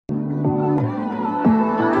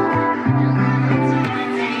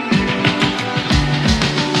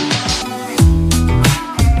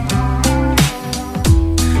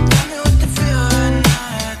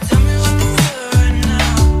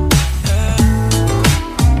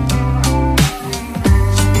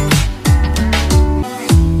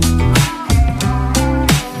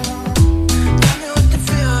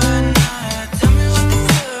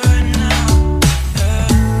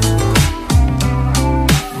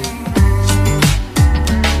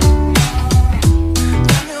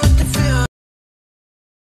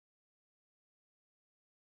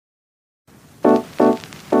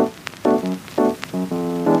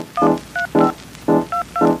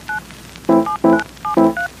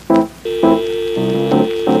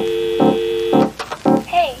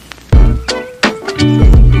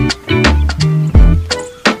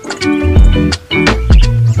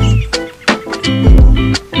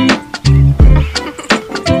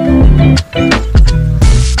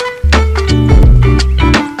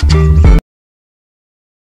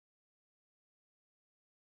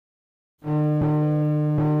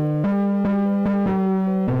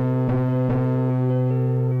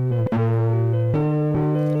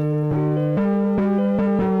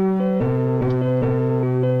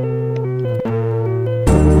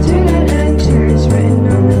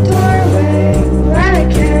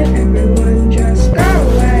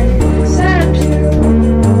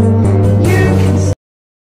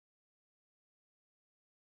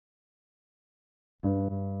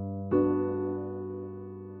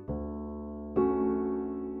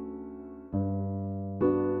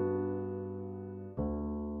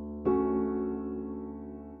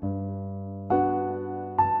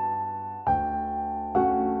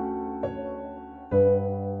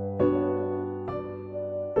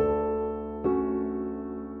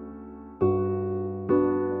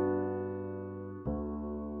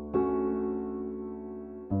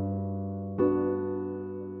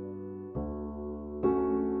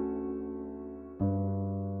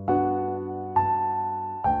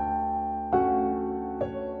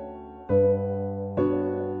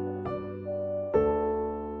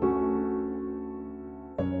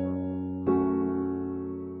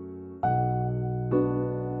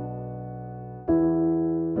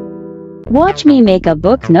Watch me make a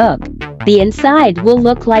book nook. The inside will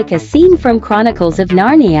look like a scene from Chronicles of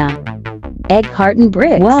Narnia. Egg heart and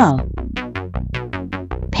bricks. Wow.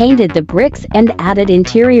 Painted the bricks and added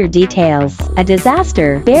interior details. A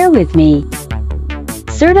disaster, bear with me.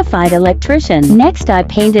 Certified electrician. Next I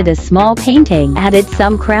painted a small painting, added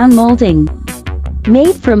some crown molding.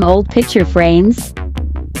 Made from old picture frames.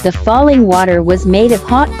 The falling water was made of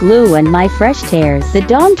hot glue and my fresh tears. The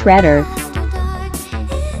Dawn Treader.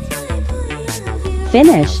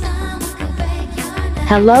 Finished.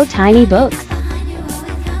 Hello tiny books.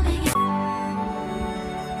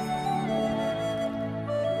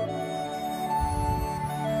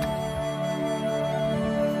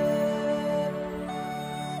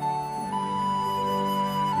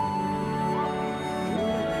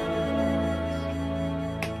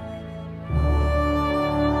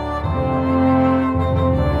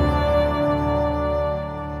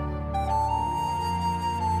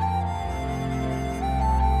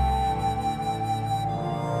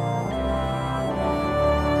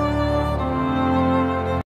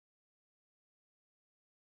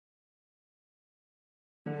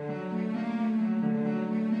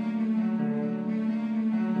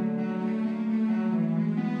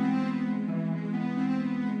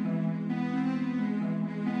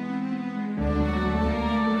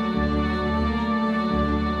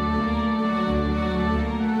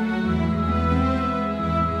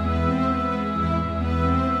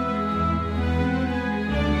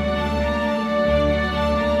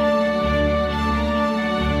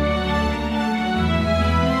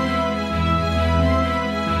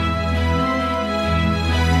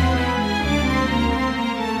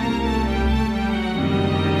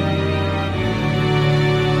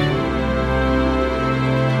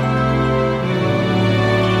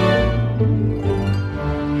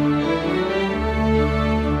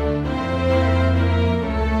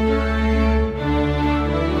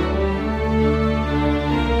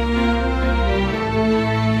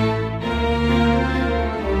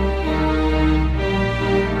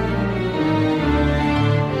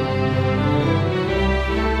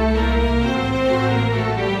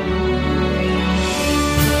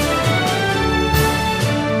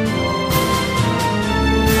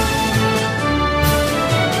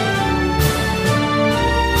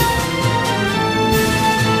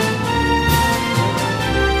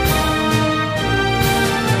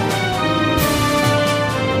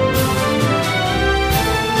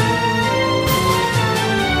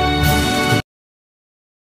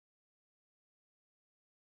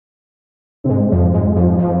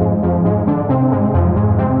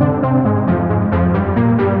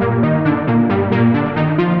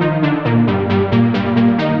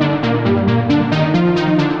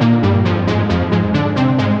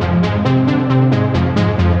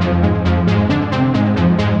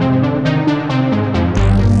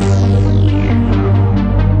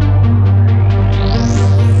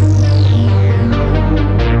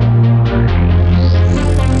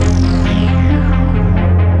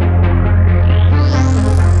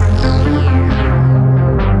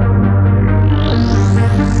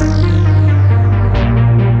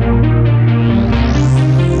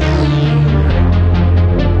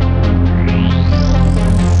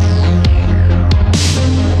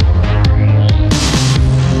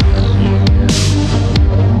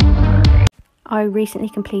 I recently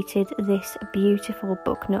completed this beautiful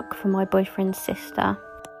book nook for my boyfriend's sister.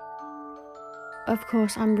 Of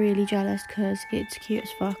course, I'm really jealous because it's cute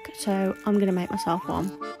as fuck, so I'm going to make myself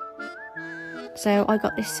one. So I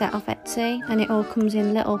got this set off Etsy, and it all comes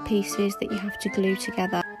in little pieces that you have to glue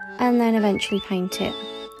together and then eventually paint it.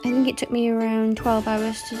 I think it took me around 12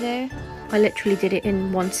 hours to do. I literally did it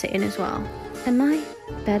in one sitting as well. Am I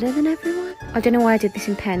better than everyone? I don't know why I did this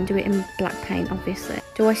in pen, do it in black paint obviously.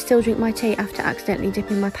 Do I still drink my tea after accidentally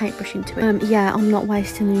dipping my paintbrush into it? Yeah, I'm not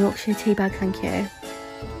wasting the Yorkshire tea bag, thank you.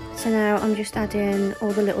 So now I'm just adding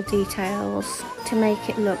all the little details to make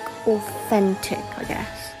it look authentic, I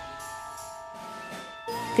guess.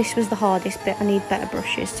 This was the hardest bit, I need better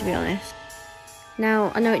brushes to be honest.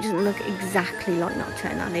 Now, I know it doesn't look exactly like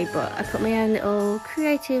Nocturne Alley, but I put my own little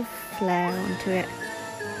creative flair onto it.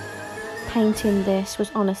 Painting this was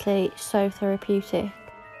honestly so therapeutic.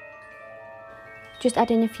 Just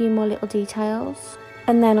adding a few more little details.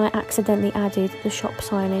 And then I accidentally added the shop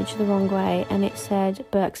signage the wrong way and it said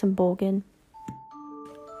Berks and Borgen.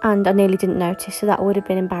 And I nearly didn't notice, so that would have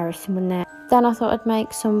been embarrassing, wouldn't it? Then I thought I'd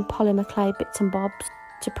make some polymer clay bits and bobs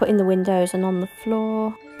to put in the windows and on the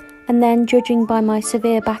floor. And then, judging by my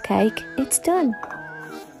severe backache, it's done.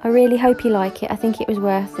 I really hope you like it. I think it was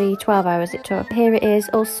worth the 12 hours it took. Here it is,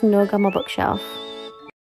 all snug on my bookshelf.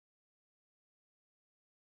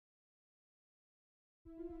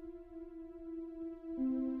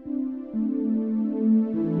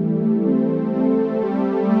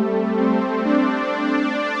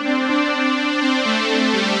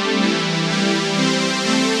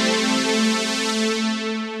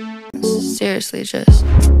 seriously, just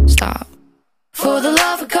stop. For the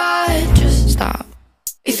love of God, just stop.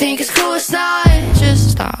 You think it's cool, it's not,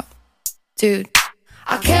 just stop. Dude,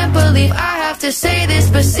 I can't believe I have to say this,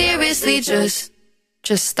 but seriously, just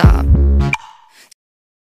stop.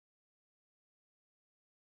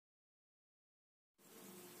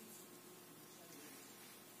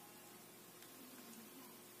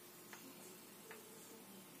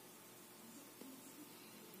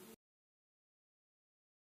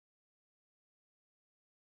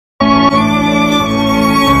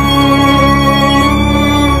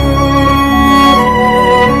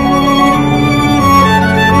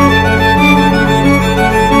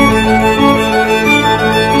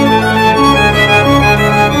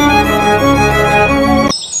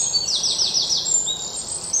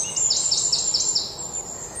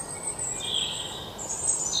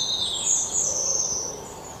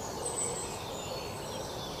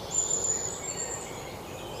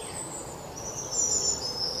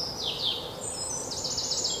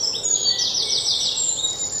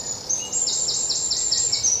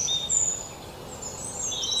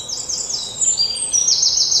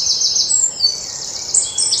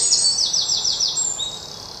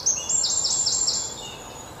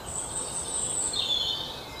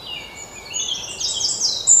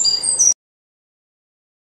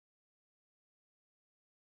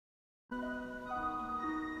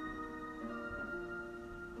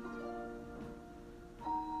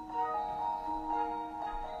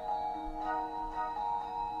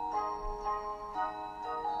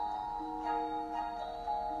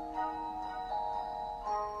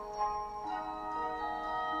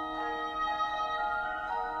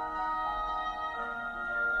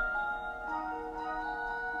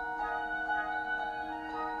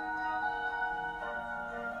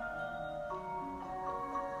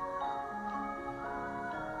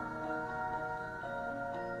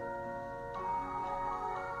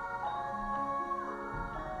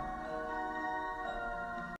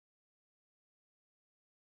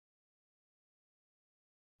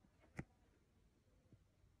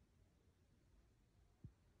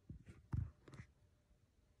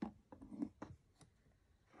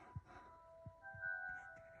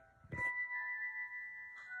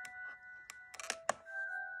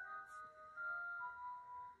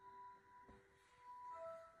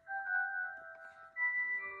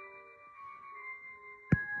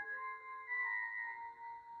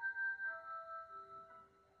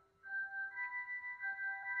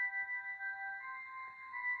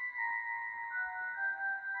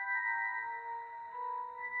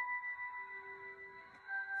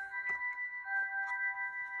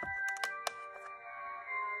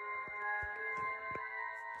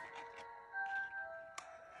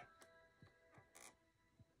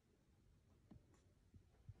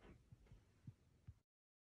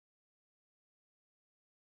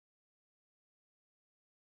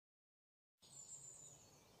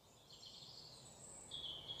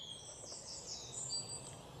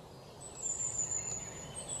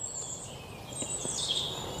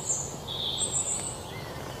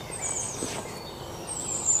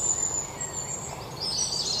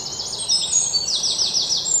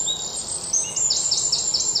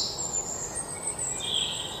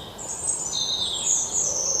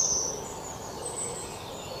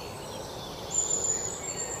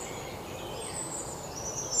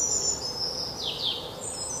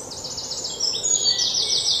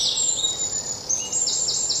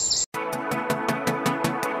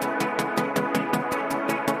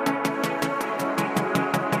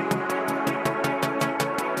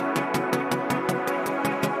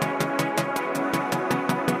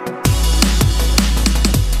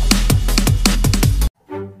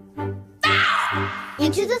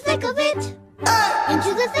 Into the thick of it!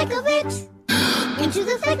 Into the thick of it!